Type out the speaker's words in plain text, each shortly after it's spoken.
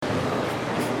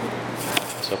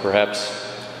So perhaps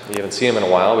you haven't seen him in a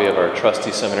while. We have our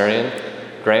trusty seminarian,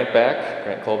 Grant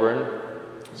Colburn.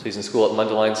 So he's in school at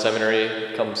Mundelein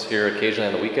Seminary, comes here occasionally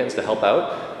on the weekends to help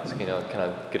out, so, kind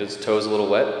of get his toes a little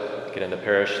wet, get into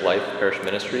parish life, parish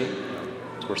ministry.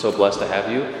 So we're so blessed to have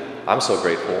you. I'm so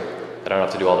grateful that I don't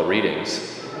have to do all the readings.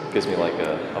 It gives me like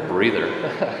a breather.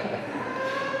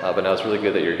 But now it's really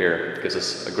good that you're here. It gives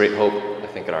us a great hope, I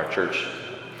think, in our church.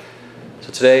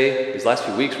 So today, these last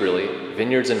few weeks really,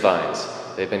 vineyards and vines,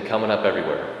 they've been coming up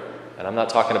everywhere. And I'm not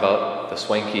talking about the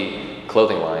swanky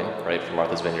clothing line, right, from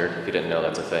Martha's Vineyard. If you didn't know,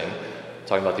 that's a thing. I'm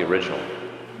talking about the original,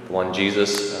 the one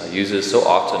Jesus uses so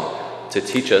often to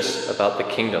teach us about the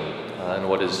kingdom and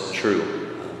what is true,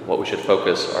 what we should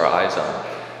focus our eyes on.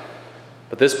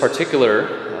 But this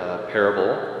particular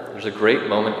parable, there's a great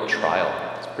moment of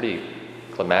trial. It's pretty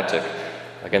climactic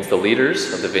against the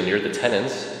leaders of the vineyard, the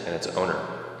tenants, and its owner.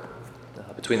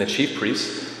 Between the chief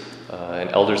priests and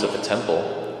elders of the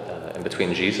temple, and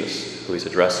between Jesus, who he's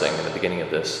addressing in the beginning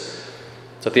of this.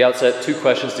 So at the outset, two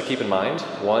questions to keep in mind.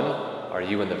 One, are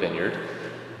you in the vineyard?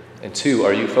 And two,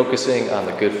 are you focusing on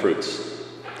the good fruits?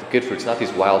 The good fruits, not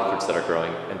these wild fruits that are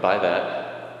growing. And by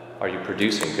that, are you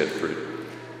producing good fruit?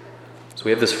 So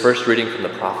we have this first reading from the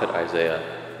prophet Isaiah,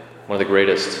 one of the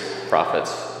greatest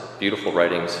prophets, beautiful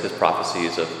writings, his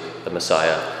prophecies of the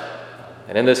Messiah.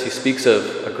 And in this, he speaks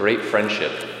of a great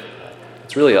friendship.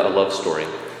 It's really a love story.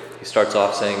 He starts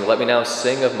off saying, "Let me now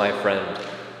sing of my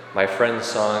friend's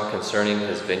song concerning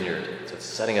his vineyard." So it's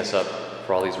setting us up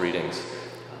for all these readings.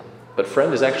 But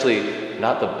friend is actually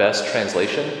not the best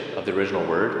translation of the original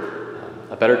word.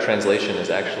 A better translation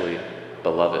is actually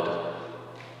beloved.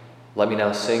 "Let me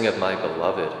now sing of my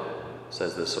beloved,"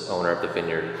 says this owner of the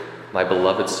vineyard, "my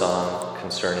beloved song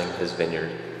concerning his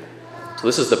vineyard." So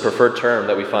this is the preferred term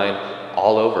that we find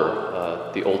all over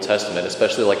the Old Testament,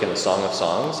 especially like in the Song of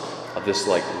Songs, of this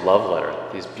like love letter,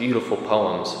 these beautiful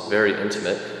poems, very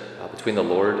intimate, between the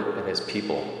Lord and his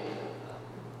people.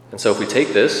 And so if we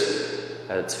take this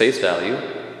at its face value,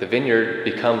 the vineyard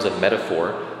becomes a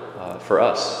metaphor for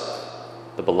us,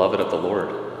 the beloved of the Lord,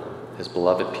 his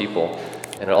beloved people,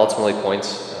 and it ultimately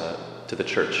points to the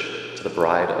church, to the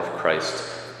bride of Christ.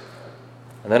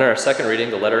 And then in our second reading,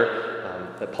 the letter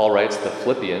that Paul writes to the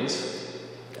Philippians,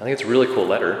 I think it's a really cool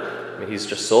letter. I mean, he's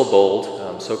just so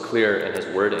bold, so clear in his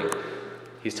wording.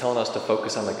 He's telling us to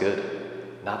focus on the good,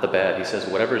 not the bad. He says,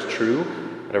 whatever is true,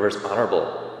 whatever is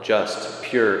honorable, just,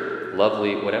 pure,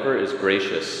 lovely, whatever is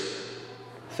gracious,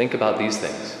 think about these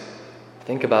things.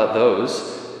 Think about those,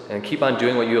 and keep on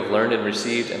doing what you have learned and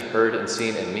received and heard and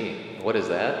seen in me. What is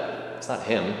that? It's not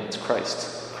him, it's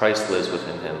Christ. Christ lives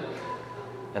within him.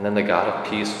 And then the God of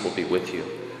peace will be with you.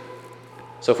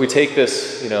 So if we take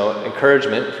this,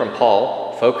 encouragement from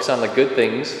Paul, focus on the good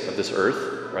things of this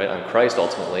earth, right, on Christ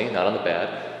ultimately, not on the bad.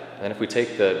 And then if we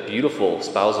take the beautiful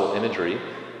spousal imagery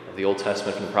of the Old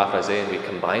Testament from the prophet Isaiah and we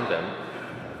combine them,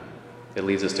 it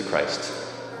leads us to Christ.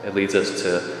 It leads us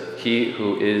to he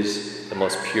who is the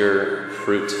most pure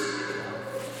fruit.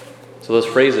 So those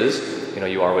phrases,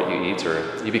 you are what you eat,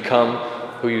 or you become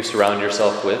who you surround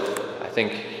yourself with, I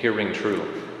think here ring true.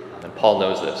 And Paul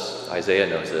knows this, Isaiah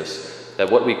knows this, that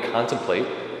what we contemplate,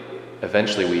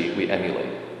 eventually we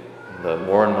emulate. And the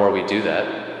more and more we do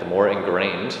that, the more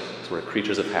ingrained, because we're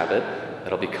creatures of habit,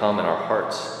 that'll become in our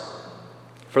hearts.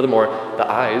 Furthermore, the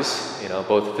eyes,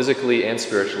 both physically and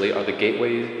spiritually, are the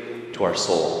gateway to our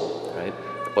soul, right?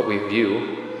 What we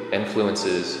view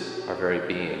influences our very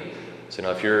being. So,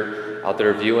 if you're out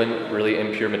there viewing really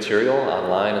impure material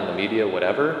online, in the media,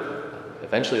 whatever,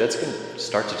 eventually that's going to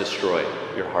start to destroy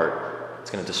your heart. It's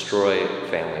going to destroy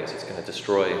families. It's going to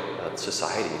destroy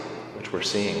society, which we're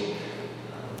seeing.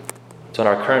 So in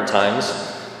our current times,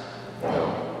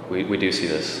 we do see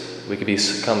this. We could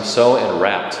become so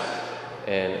enwrapped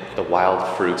in the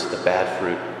wild fruit, the bad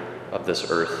fruit of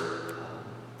this earth,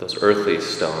 those earthly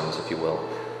stones, if you will.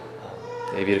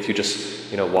 Maybe if you just,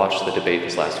 watched the debate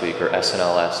this last week or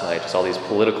SNL last night, just all these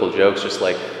political jokes just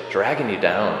like dragging you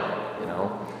down,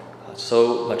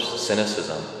 so much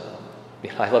cynicism.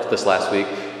 I left this last week,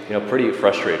 pretty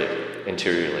frustrated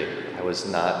interiorly. I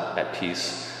was not at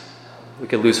peace. We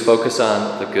could lose focus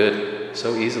on the good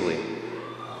so easily.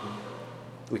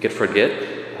 We could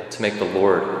forget to make the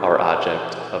Lord our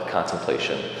object of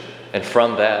contemplation. And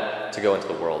from that, to go into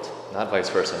the world. Not vice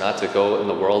versa. Not to go in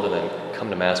the world and then come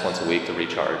to Mass once a week to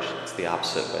recharge. It's the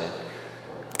opposite way.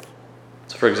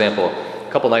 So for example,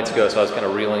 a couple nights ago, so I was kind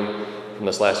of reeling from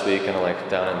this last week, kind of like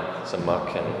down in some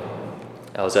muck, and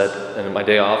I was in my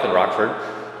day off in Rockford,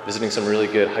 visiting some really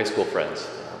good high school friends.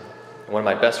 One of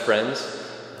my best friends,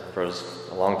 for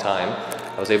a long time,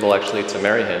 I was able actually to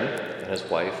marry him and his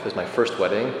wife. It was my first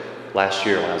wedding. last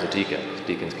year when I was a deacon.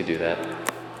 Deacons could do that.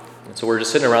 And so we're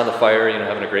just sitting around the fire,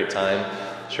 having a great time,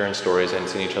 sharing stories. I hadn't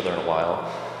seen each other in a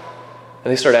while.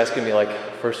 And they start asking me,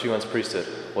 first few months priesthood,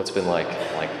 what's it been like?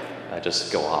 I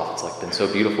just go off. It's been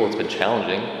so beautiful. It's been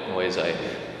challenging in ways I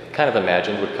kind of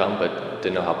imagined would come, but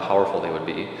didn't know how powerful they would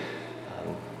be.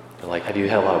 They're like, have you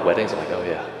had a lot of weddings? I'm like, oh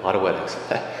yeah, a lot of weddings.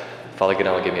 Father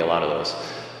Goodell gave me a lot of those.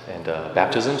 And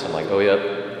baptisms, I'm like, oh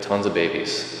yeah, tons of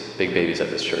babies. Big babies at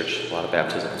this church, a lot of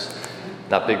baptisms.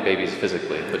 Not big babies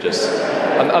physically, but just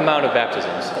amount of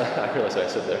baptisms. I realized what I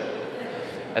said there.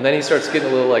 And then he starts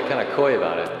getting a little kind of coy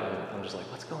about it. And I'm just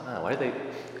like, what's going on? Why did they?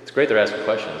 It's great they're asking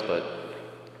questions, but.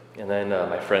 And then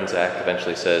my friend Zach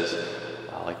eventually says,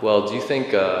 well, do you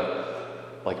think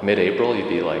mid-April you'd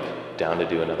be down to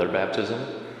do another baptism?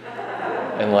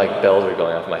 And bells are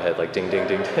going off in my head, ding, ding,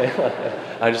 ding, ding.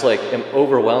 I just am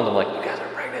overwhelmed. I'm like, you guys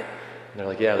are pregnant. And they're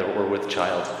like, yeah, we're with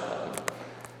child.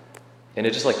 And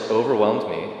it just overwhelmed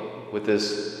me with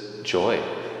this joy.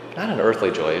 Not an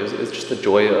earthly joy, it's just the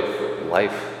joy of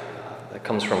life that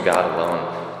comes from God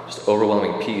alone. Just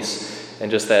overwhelming peace.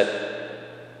 And just that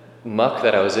muck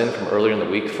that I was in from earlier in the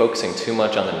week, focusing too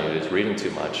much on the news, reading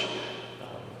too much,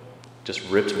 just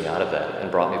ripped me out of that and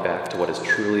brought me back to what is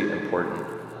truly important.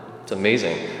 It's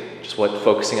amazing just what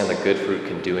focusing on the good fruit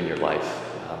can do in your life,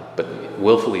 but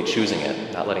willfully choosing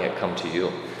it, not letting it come to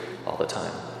you all the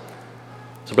time.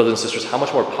 So brothers and sisters, how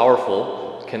much more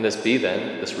powerful can this be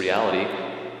then, this reality,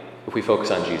 if we focus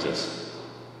on Jesus,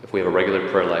 if we have a regular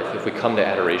prayer life, if we come to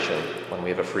adoration when we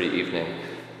have a free evening,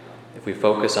 if we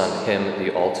focus on him,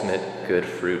 the ultimate good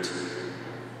fruit.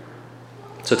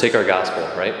 So take our gospel,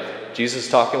 right? Jesus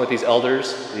is talking with these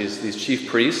elders, these chief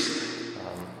priests,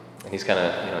 and he's kind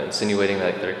of insinuating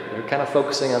that they're kind of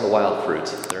focusing on the wild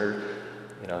fruits. They're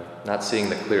not seeing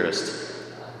the clearest.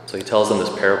 So he tells them this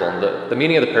parable. And the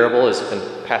meaning of the parable has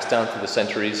been passed down through the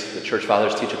centuries. The church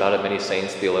fathers teach about it, many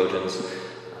saints, theologians.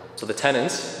 So the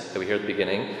tenants that we hear at the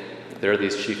beginning, they're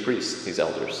these chief priests, these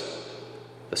elders.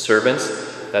 The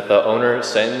servants that the owner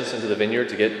sends into the vineyard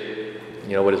to get,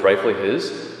 what is rightfully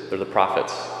his, they're the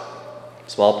prophets.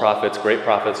 Small prophets, great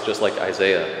prophets, just like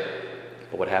Isaiah.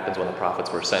 But what happens when the prophets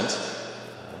were sent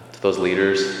to those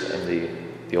leaders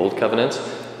in the old covenant?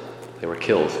 They were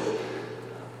killed.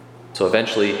 So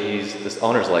eventually this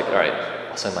owner's like, all right,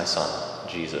 I'll send my son,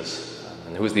 Jesus.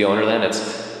 And who's the owner then?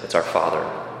 It's our Father,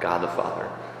 God the Father.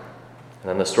 And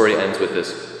then the story ends with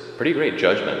this pretty great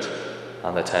judgment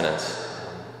on the tenants,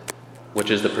 which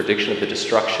is the prediction of the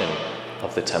destruction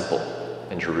of the temple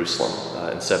in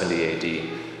Jerusalem in 70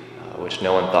 AD, which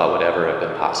no one thought would ever have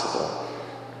been possible.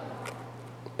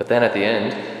 But then at the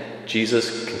end,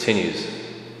 Jesus continues,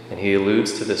 and he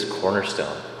alludes to this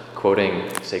cornerstone,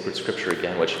 quoting sacred scripture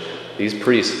again, which these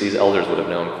priests, these elders would have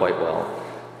known quite well.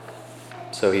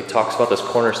 So he talks about this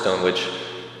cornerstone, which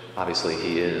obviously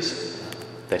he is,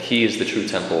 that he is the true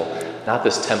temple, not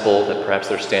this temple that perhaps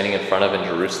they're standing in front of in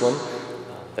Jerusalem,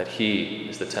 that he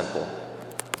is the temple.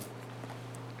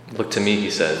 Look to me, he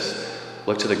says.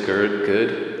 Look to the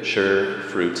good, sure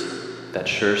fruit, that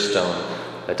sure stone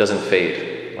that doesn't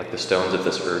fade like the stones of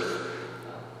this earth.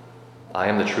 I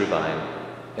am the true vine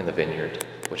in the vineyard,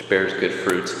 which bears good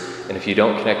fruit. And if you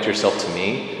don't connect yourself to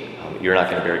me, you're not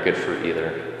going to bear good fruit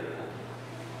either.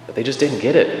 But they just didn't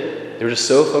get it. They were just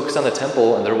so focused on the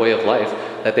temple and their way of life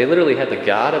that they literally had the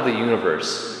God of the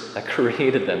universe that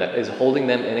created them, that is holding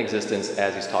them in existence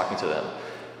as he's talking to them.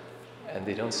 And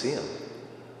they don't see him.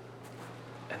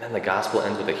 And then the gospel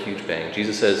ends with a huge bang.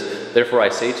 Jesus says, therefore I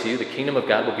say to you, the kingdom of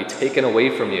God will be taken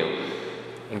away from you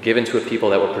and given to a people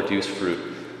that will produce fruit.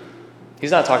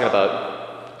 He's not talking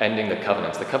about ending the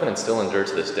covenants. The covenants still endure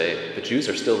to this day. The Jews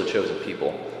are still the chosen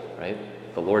people, right?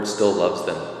 The Lord still loves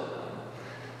them.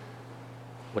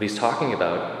 What he's talking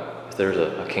about is there's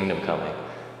a kingdom coming.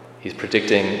 He's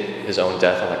predicting his own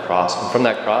death on the cross. And from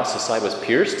that cross, his side was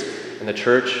pierced and the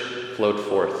church flowed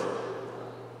forth.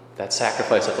 That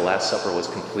sacrifice at the Last Supper was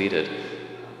completed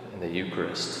in the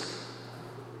Eucharist.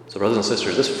 So brothers and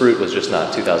sisters, this fruit was just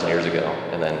not 2,000 years ago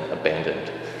and then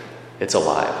abandoned. It's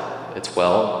alive. It's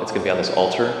well. It's going to be on this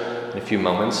altar in a few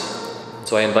moments.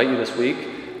 So I invite you this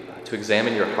week to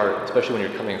examine your heart, especially when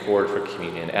you're coming forward for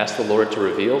communion. Ask the Lord to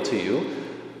reveal to you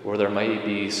where there might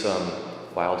be some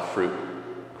wild fruit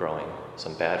growing,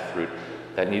 some bad fruit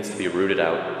that needs to be rooted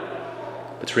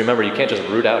out. But to remember, you can't just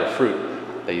root out a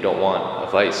fruit that you don't want, a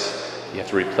vice. You have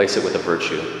to replace it with a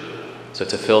virtue. So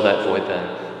to fill that void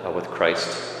then with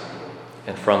Christ.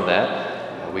 And from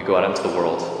that, we go out into the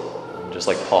world, just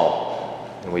like Paul,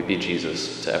 and we be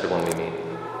Jesus to everyone we meet.